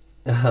 But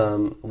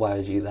why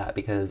would you do that?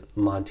 Because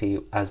Monty,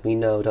 as we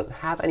know, doesn't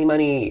have any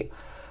money.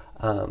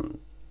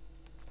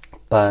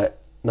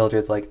 But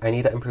Mildred's like, I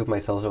need to improve my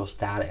social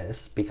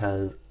status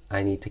because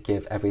I need to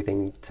give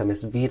everything to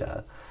Miss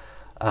Vida.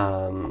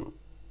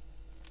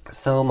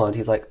 So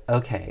Monty's like,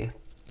 okay,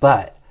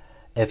 but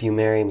if you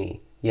marry me,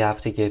 you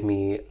have to give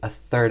me a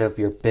third of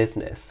your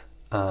business.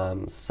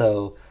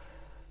 So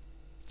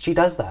she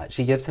does that.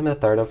 She gives him a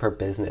third of her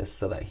business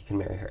so that he can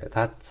marry her.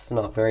 That's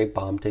not very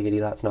bomb diggity.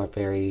 That's not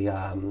very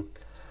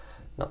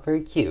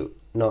cute.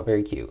 Not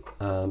very cute.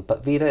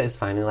 But Vida is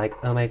finally like,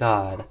 oh my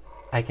god,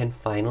 I can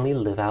finally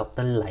live out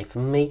the life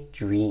of my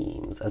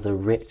dreams as a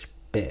rich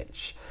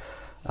bitch.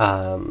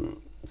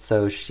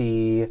 So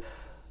she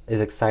is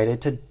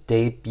excited to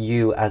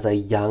debut as a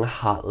young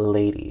hot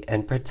lady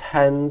and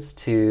pretends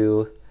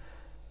to...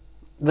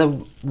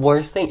 The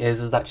worst thing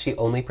is that she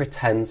only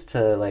pretends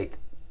to, like,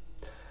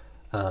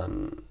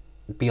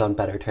 be on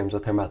better terms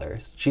with her mother.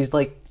 She's,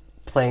 like,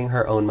 playing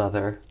her own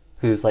mother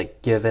who's,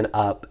 like, given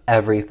up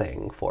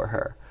everything for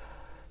her.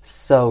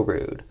 So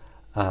rude.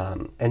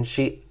 And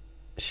she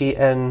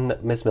and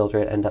Miss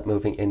Mildred end up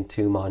moving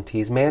into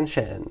Monty's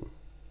mansion.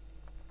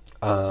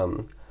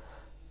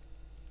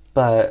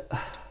 But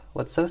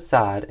what's so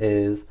sad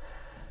is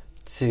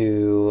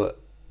to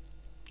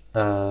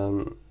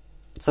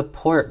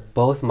support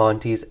both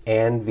Monty's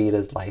and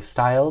Vita's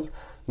lifestyles,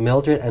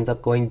 Mildred ends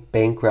up going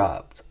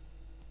bankrupt.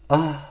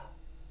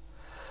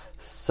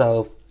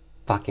 So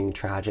fucking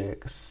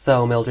tragic.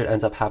 So Mildred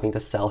ends up having to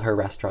sell her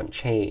restaurant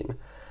chain.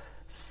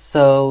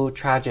 So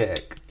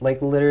tragic.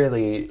 Like,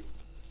 literally,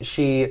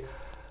 she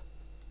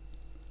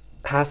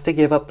has to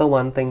give up the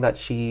one thing that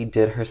she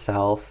did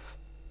herself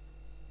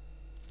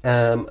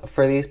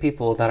for these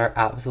people that are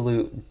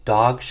absolute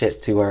dog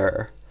shit to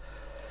her.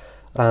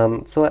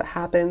 So what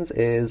happens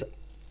is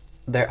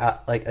they're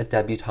at, like, a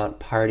debutante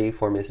party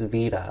for Miss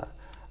Vida.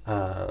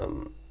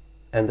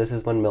 And this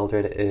is when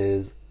Mildred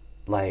is,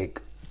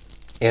 like,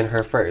 in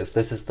her furs.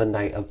 This is the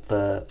night of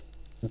the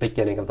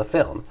beginning of the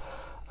film.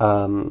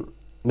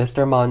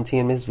 Mr. Monty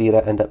and Miss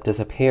Vida end up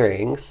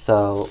disappearing,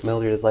 so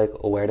Mildred is like,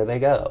 where do they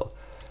go?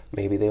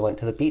 Maybe they went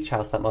to the beach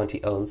house that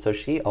Monty owns, so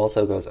she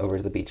also goes over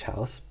to the beach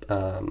house.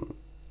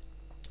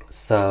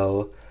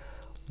 So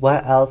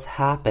what else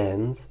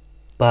happens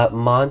but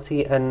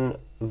Monty and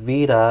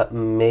Vida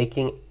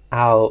making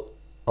out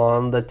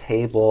on the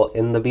table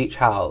in the beach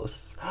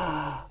house?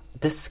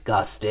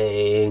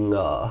 Disgusting.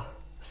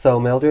 So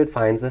Mildred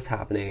finds this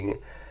happening,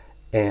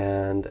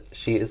 and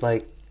she is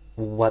like,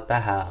 what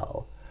the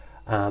hell?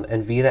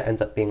 And Vida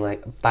ends up being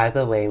like, by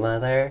the way,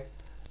 mother...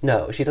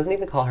 No, she doesn't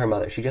even call her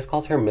mother. She just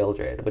calls her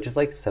Mildred, which is,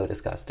 like, so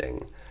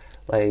disgusting.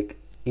 Like,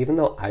 even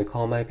though I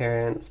call my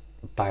parents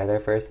by their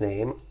first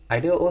name, I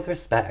do it with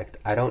respect.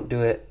 I don't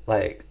do it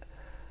like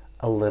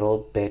a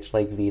little bitch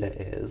like Vida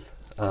is.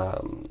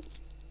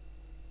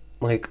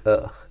 Like,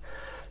 ugh.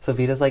 So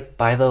Vita's like,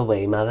 by the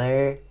way,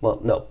 mother...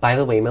 Well, no, by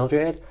the way,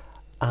 Mildred,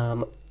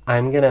 I'm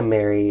gonna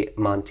marry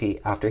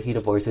Monty after he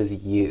divorces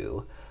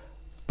you.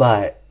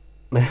 But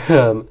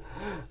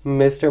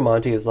Mr.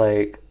 Monty is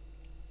like,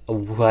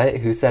 what?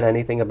 Who said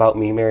anything about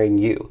me marrying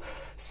you?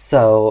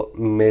 So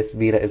Miss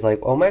Vida is like,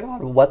 oh my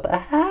god, what the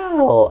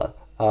hell?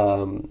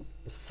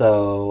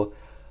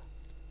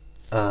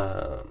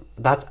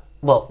 That's...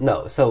 Well,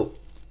 no, so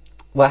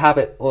what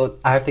happened... Well,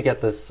 I have to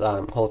get this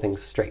whole thing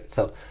straight.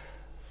 So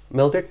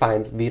Mildred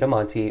finds Vida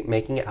Monty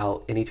making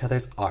out in each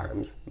other's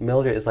arms.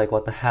 Mildred is like,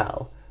 what the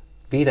hell?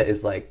 Vida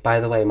is like, by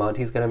the way,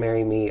 Monty's gonna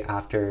marry me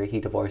after he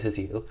divorces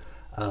you.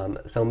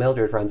 So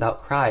Mildred runs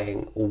out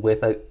crying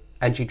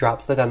and she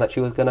drops the gun that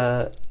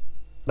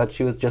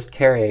she was just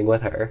carrying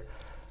with her.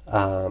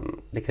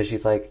 Because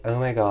she's like, oh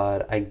my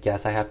god, I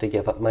guess I have to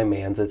give up my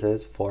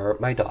manses for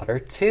my daughter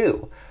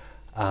too.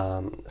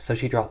 So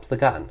she drops the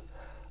gun,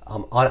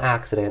 on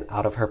accident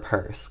out of her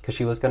purse, because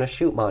she was going to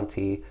shoot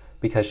Monty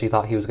because she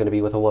thought he was going to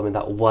be with a woman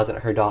that wasn't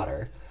her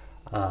daughter.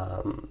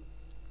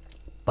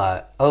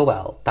 But, oh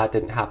well, that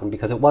didn't happen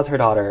because it was her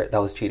daughter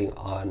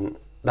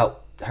that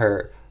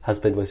her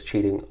husband was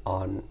cheating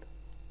on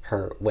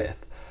her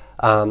with.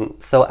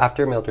 So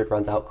after Mildred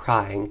runs out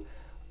crying,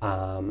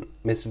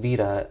 Miss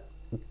Vida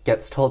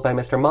gets told by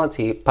Mr.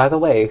 Monty, by the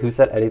way, who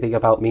said anything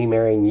about me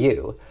marrying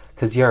you?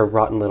 Because you're a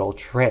rotten little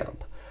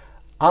tramp.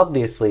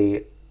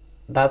 Obviously,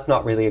 that's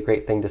not really a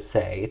great thing to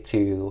say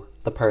to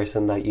the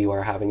person that you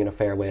are having an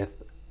affair with,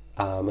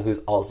 who's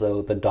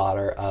also the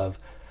daughter of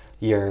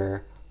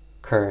your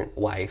current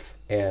wife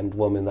and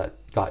woman that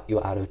got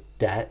you out of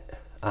debt.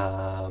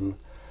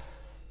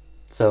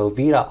 So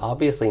Vida,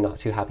 obviously not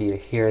too happy to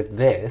hear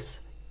this,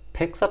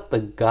 picks up the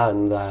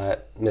gun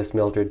that Miss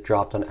Mildred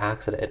dropped on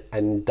accident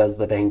and does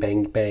the bang,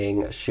 bang,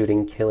 bang,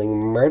 shooting, killing,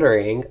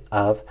 murdering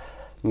of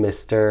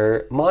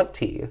Mr.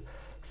 Monty.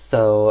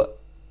 So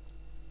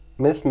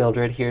Miss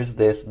Mildred hears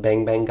this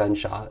bang, bang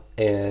gunshot,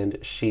 and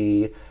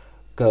she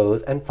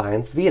goes and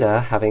finds Vita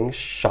having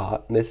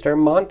shot Mr.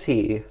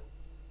 Monty.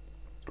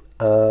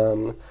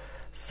 Um,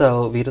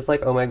 so Vita's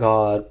like, oh my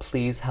god,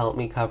 please help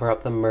me cover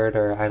up the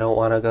murder. I don't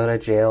want to go to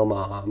jail,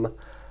 Mom.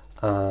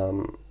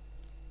 Um,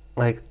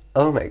 like,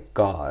 oh my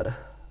god,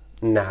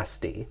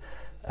 nasty.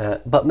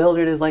 But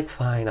Mildred is like,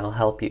 fine, I'll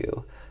help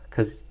you,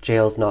 because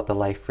jail's not the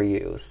life for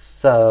you.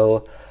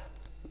 So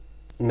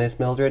Miss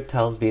Mildred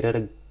tells Vita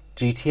to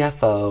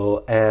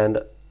GTFO,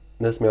 and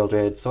Miss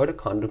Mildred sort of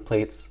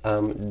contemplates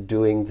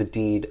doing the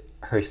deed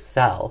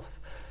herself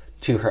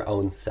to her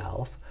own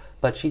self,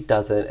 but she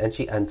doesn't, and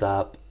she ends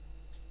up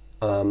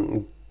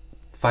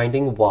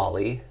finding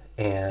Wally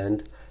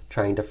and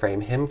trying to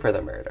frame him for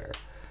the murder.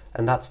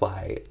 And that's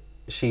why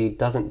she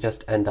doesn't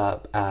just end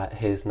up at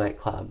his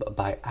nightclub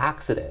by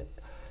accident.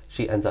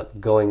 She ends up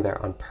going there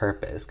on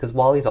purpose. Because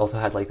Wally's also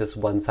had like this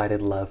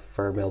one-sided love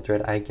for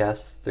Mildred, I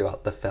guess,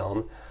 throughout the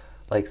film.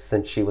 Like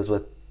since she was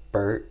with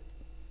Bert.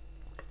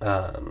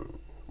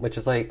 Which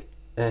is like,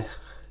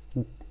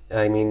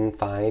 I mean,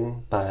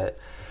 fine. But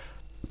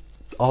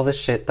all the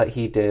shit that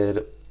he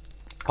did,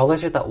 all the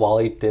shit that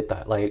Wally did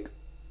that like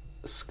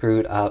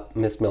screwed up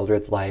Miss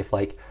Mildred's life,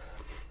 like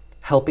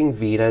helping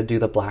Vita do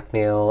the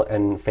blackmail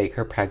and fake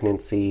her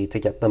pregnancy to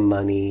get the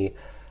money,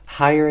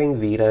 hiring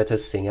Vita to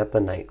sing at the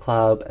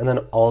nightclub, and then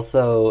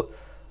also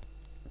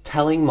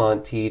telling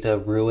Monty to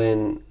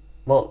ruin,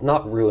 well,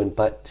 not ruin,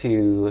 but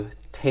to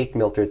take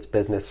Mildred's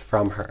business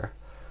from her.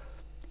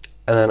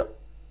 And then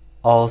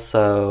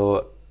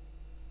also,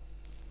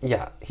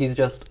 yeah, he's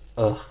just,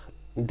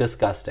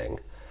 disgusting.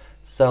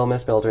 So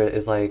Miss Mildred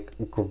is like,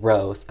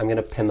 gross, I'm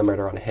gonna pin the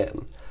murder on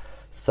him.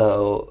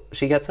 So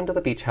she gets him to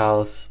the beach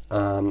house,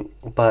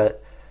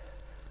 but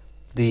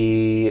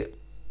the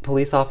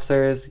police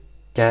officers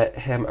get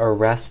him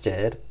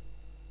arrested,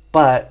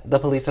 but the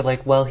police are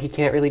like, well, he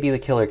can't really be the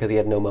killer because he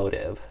had no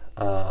motive.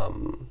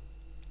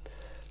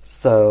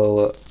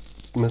 So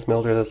Miss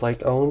Mildred is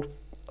like,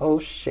 oh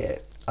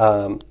shit.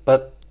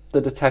 But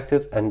the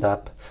detectives end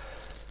up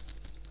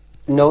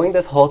knowing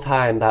this whole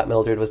time that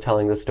Mildred was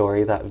telling the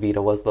story that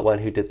Vita was the one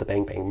who did the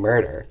Bang Bang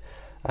murder.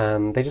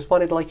 They just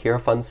wanted to like hear a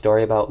fun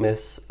story about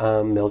Miss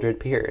Mildred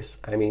Pierce.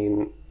 I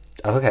mean,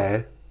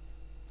 okay,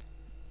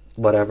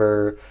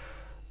 whatever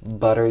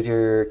butters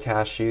your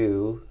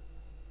cashew.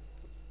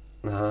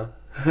 So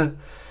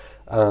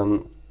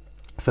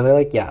they're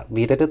like, yeah,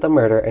 Vita did the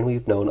murder, and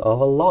we've known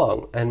all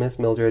along. And Miss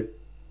Mildred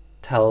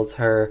tells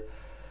her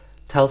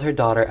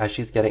daughter as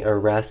she's getting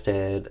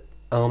arrested,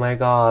 oh my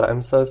god,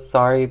 I'm so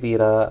sorry,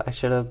 Vita. I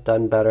should have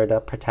done better to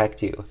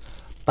protect you.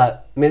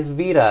 But Miss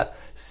Vita,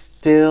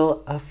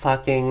 still a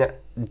fucking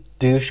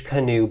douche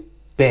canoe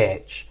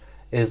bitch,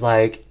 is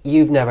like,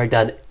 you've never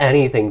done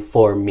anything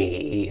for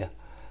me,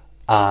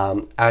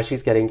 as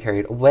she's getting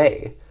carried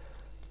away.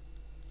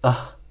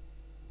 Ugh,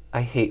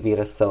 I hate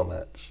Vita so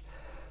much.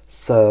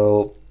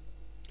 So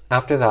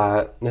after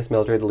that, Miss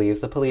Mildred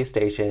leaves the police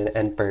station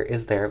and Bert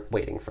is there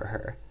waiting for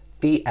her.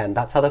 The end.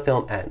 That's how the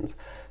film ends.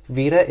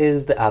 Vita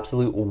is the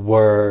absolute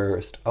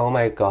worst. Oh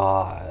my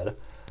god.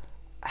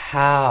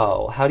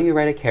 How do you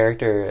write a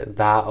character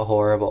that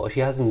horrible? She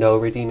has no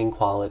redeeming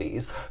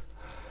qualities.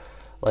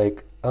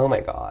 Like, oh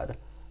my god.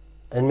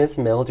 And Miss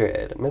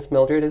Mildred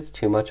is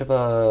too much of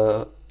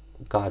a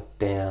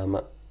goddamn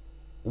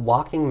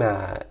walking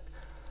mat.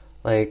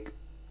 Like,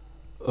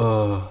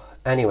 ugh.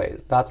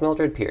 Anyways, that's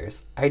Mildred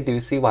Pierce. I do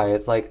see why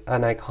it's like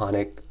an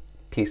iconic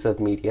piece of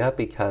media,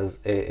 because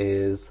it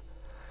is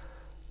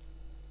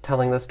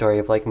telling the story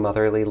of like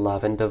motherly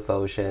love and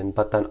devotion,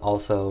 but then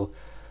also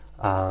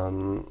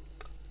the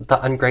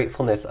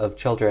ungratefulness of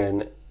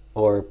children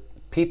or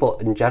people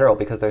in general,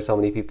 because there's so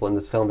many people in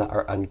this film that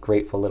are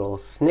ungrateful little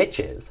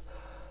snitches.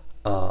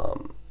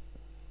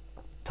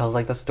 Tells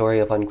like the story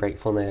of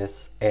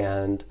ungratefulness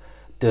and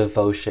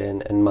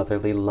devotion and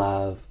motherly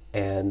love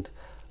and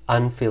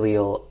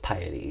unfilial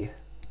piety.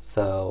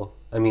 So,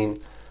 I mean,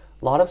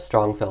 a lot of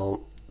strong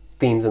film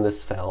themes in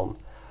this film.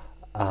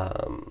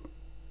 A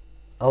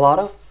lot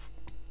of,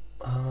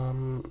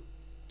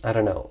 I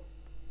don't know.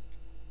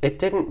 It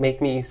didn't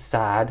make me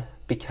sad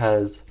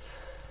because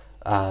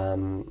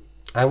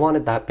I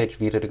wanted that bitch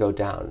Vita to go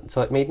down.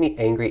 So it made me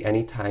angry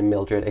anytime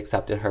Mildred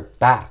accepted her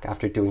back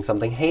after doing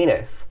something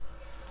heinous.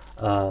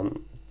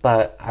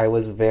 But I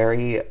was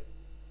very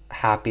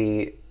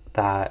happy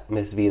that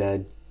Miss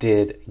Vita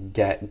did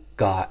get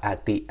got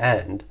at the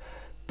end.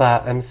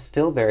 But I'm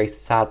still very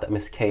sad that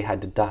Miss K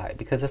had to die,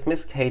 because if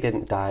Miss K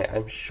didn't die,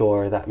 I'm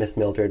sure that Miss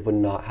Mildred would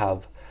not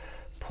have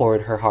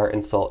poured her heart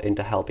and soul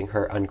into helping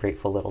her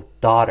ungrateful little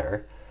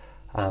daughter,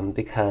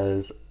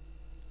 because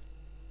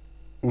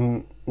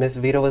Miss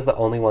Vita was the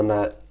only one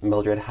that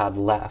Mildred had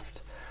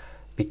left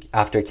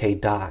after Kay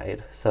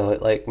died. So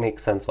it like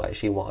makes sense why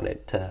she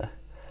wanted to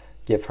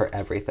give her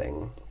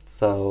everything.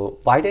 So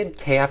why did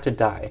Kay have to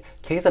die?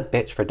 Kay's a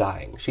bitch for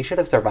dying. She should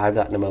have survived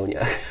that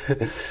pneumonia.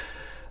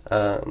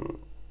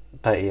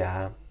 But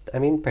yeah, I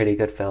mean, pretty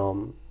good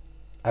film.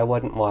 I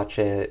wouldn't watch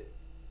it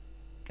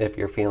if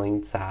you're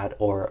feeling sad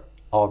or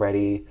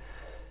already,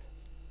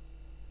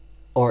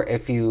 or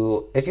if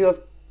you have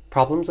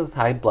problems with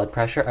high blood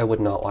pressure, I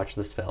would not watch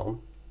this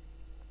film.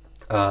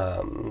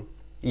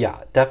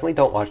 Yeah, definitely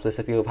don't watch this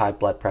if you have high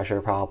blood pressure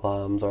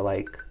problems or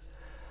like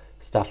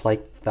stuff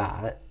like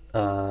that.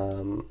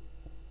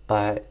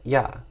 But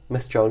yeah,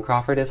 Miss Joan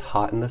Crawford is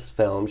hot in this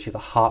film. She's a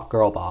hot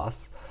girl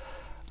boss.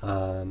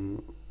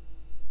 Um,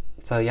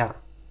 so yeah,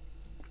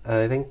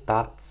 I think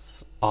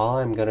that's all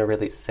I'm gonna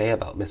really say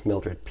about Miss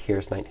Mildred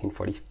Pierce,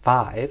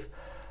 1945.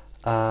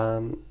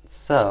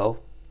 So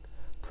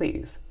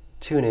please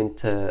tune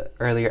into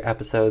earlier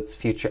episodes,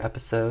 future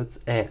episodes,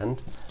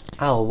 and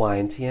I'll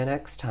whine to you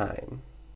next time.